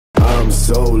I'm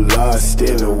so lost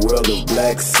in a world of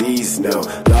black seas now.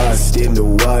 Lost in the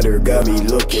water, got me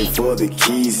looking for the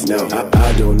keys now.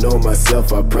 I don't know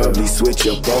myself, I'll probably switch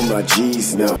up on my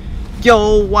G's now.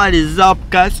 Yo, what is up,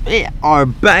 guys? We are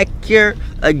back here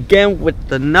again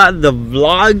with another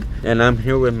vlog, and I'm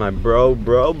here with my bro.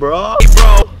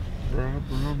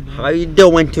 How you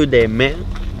doing today, man?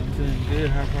 I'm doing good.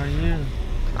 How about you?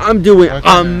 I'm doing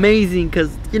amazing,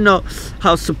 because you know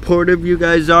how supportive you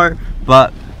guys are.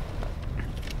 But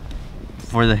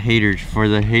for the haters,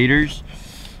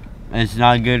 it's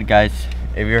not good, guys.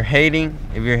 If you're hating,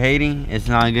 it's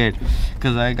not good,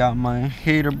 because I got my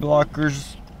hater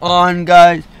blockers on,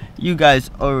 guys. You guys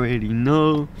already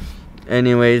know.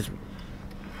 Anyways,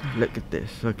 look at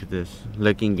this,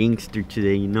 looking gangster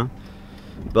today, you know.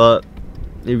 But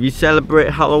if you celebrate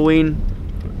Halloween,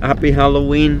 happy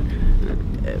Halloween.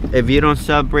 If you don't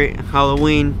celebrate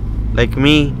Halloween like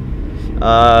me,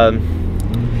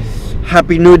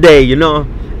 happy new day, you know.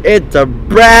 It's a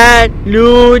brand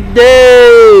new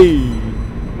day.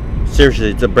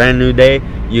 Seriously, it's a brand new day.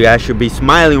 You guys should be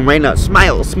smiling right now.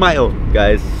 Smile,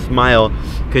 guys, smile,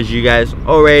 because you guys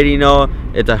already know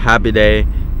it's a happy day,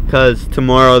 because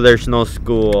tomorrow there's no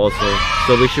school also,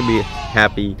 so we should be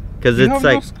happy, because it's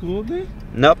like no school day?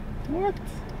 Nope. What?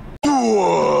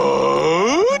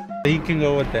 You can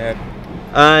go with that.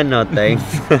 No thanks.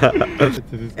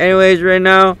 Anyways, right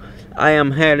now I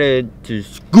am headed to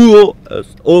school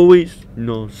as always. You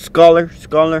know, scholar,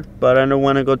 but I don't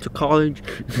want to go to college.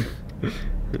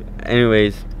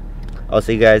 Anyways, I'll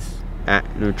see you guys at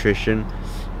nutrition.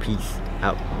 Peace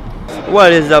out.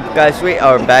 What is up, guys? We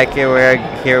are back here. We're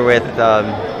here with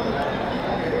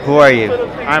who are you?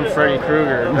 I'm Freddy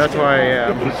Krueger. That's why I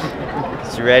am.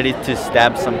 He's ready to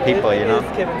stab some people, you know.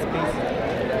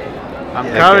 I'm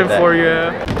coming for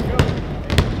you.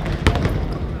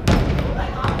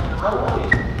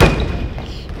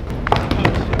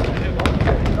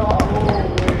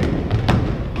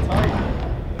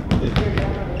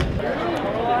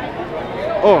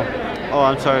 Oh,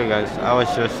 I'm sorry, guys. I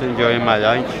was just enjoying my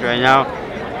lunch right now.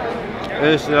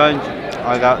 This lunch,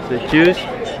 I got the juice,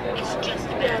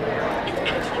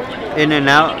 In and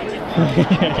Out,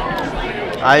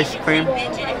 ice cream,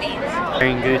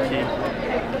 wearing Gucci.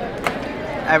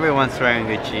 Everyone's wearing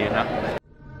Gucci, you know.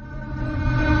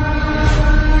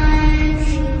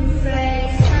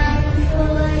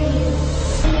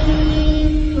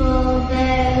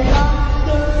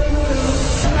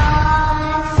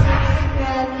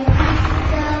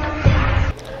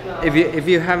 If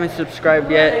you haven't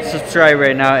subscribed yet, subscribe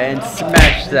right now and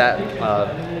smash that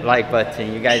like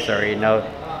button. You guys already know.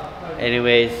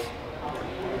 Anyways,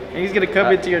 He's gonna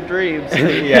come into your dreams.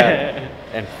 yeah,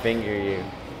 and finger you,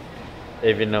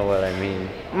 if you know what I mean.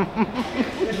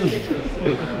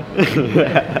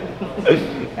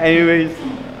 Anyways,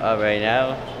 right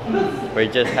now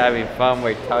we're just having fun.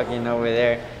 We're talking over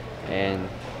there, and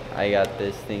I got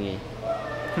this thingy.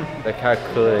 Look how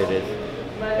cool it is.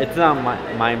 It's not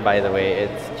mine, by the way.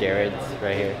 It's Jared's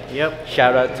right here. Yep.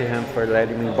 Shout out to him for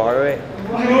letting me borrow it.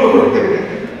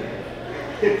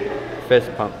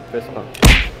 Fist pump. There we go.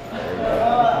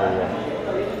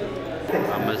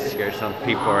 I'm gonna scare some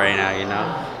people right now, you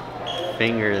know.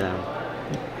 Finger them.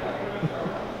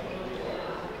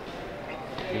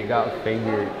 You got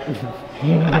fingered.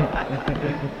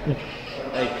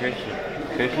 Hey, Christian.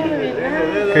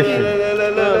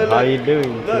 How you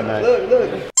doing tonight?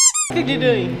 What are you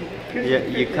doing? Yeah,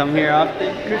 you come here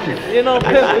often? You know,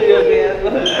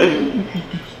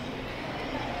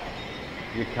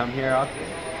 You come here often?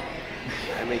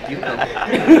 I make you come.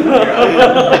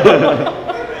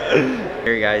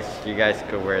 Here, guys, you guys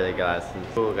could wear the glasses.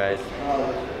 Cool, guys.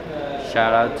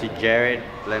 Shout out to Jared.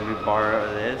 Let me borrow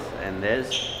this and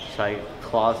this, so I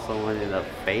claw someone in the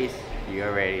face. You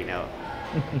already know.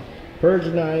 Purge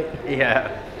night.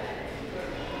 Yeah.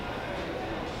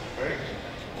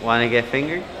 Want to get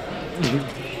fingered?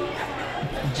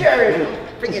 Jared!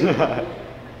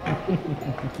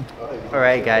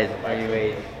 Alright, guys,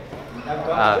 anyways,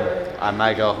 I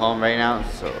might go home right now,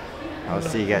 so I'll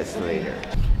see you guys later.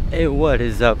 Hey, what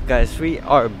is up, guys? We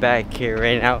are back here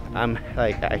right now. I'm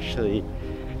like actually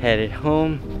headed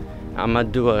home. I'm gonna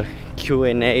do a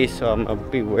Q&A, so I'm gonna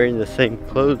be wearing the same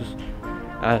clothes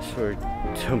as for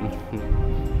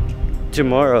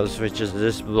tomorrow's, which is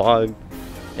this vlog.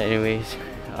 Anyways,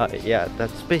 yeah,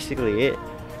 that's basically it,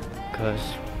 because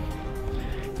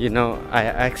you know I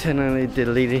accidentally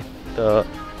deleted the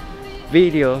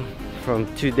video from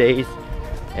 2 days,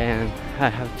 and I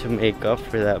have to make up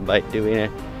for that by doing a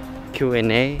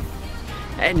Q&A.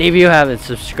 And if you haven't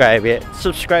subscribed yet,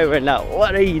 subscribe right now.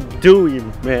 What are you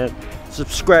doing, man?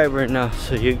 Subscribe right now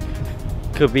so you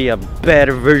could be a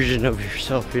better version of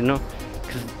yourself, you know,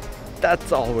 because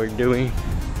that's all we're doing.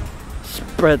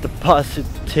 Spread the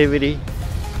positivity,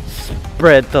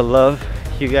 spread the love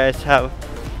you guys have,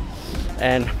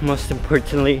 and most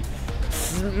importantly,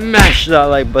 smash that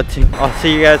like button. I'll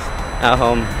see you guys at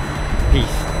home. Peace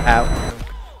out.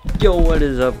 Yo, what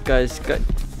is up, guys?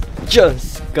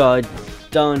 Just got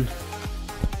done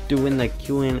doing the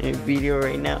Q&A video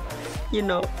right now. You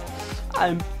know,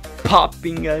 I'm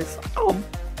popping, guys. I'm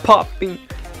popping.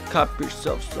 Cop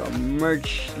yourself some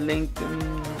merch, link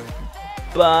in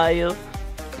bio.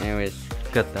 Anyways,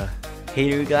 got the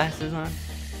hater glasses on.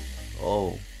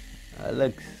 Oh, that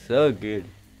looks so good.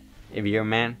 If you're a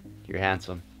man, you're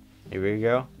handsome. If you're a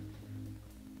girl,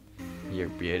 you're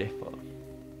beautiful.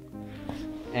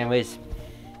 Anyways,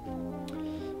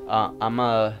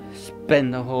 I'ma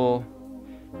spend the whole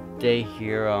day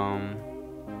here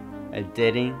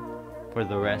editing for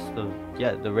the rest of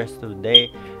the day.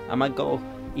 I'ma go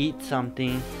eat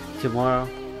something tomorrow,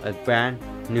 a brand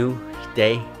new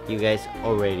day, you guys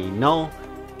already know.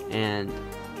 And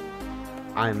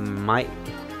I might,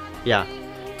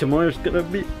 tomorrow's gonna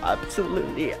be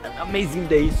absolutely an amazing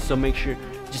day, so make sure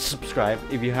to subscribe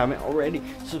if you haven't already.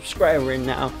 Subscribe right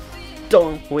now,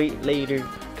 don't wait later,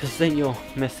 because then you'll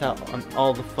miss out on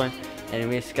all the fun.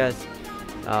 Anyways, guys,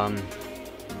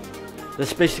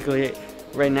 that's basically it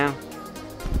right now.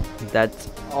 That's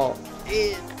all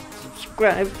it.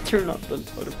 Subscribe, turn on the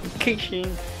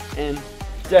notifications, and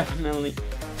definitely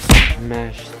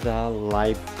smash the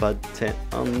like button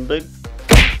on the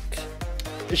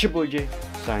It's your boy Jay,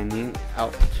 signing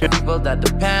out. People that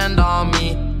depend on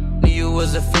me, knew you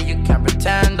was a fit, you can't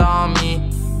pretend on me.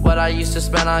 What I used to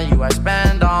spend on you, I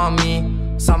spend on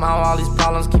me. Somehow all these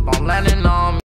problems keep on landing on me.